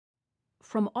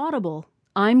From Audible,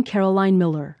 I'm Caroline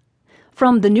Miller.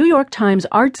 From the New York Times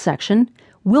Arts section,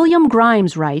 William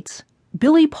Grimes writes,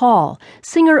 Billy Paul,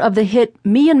 singer of the hit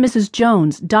Me and Mrs.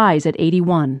 Jones, dies at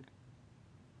 81.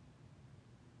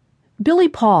 Billy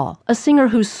Paul, a singer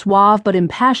whose suave but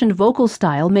impassioned vocal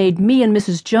style made Me and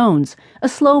Mrs. Jones, a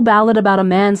slow ballad about a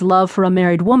man's love for a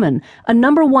married woman, a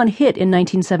 #1 hit in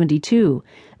 1972,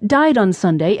 died on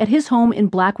Sunday at his home in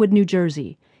Blackwood, New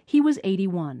Jersey. He was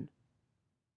 81.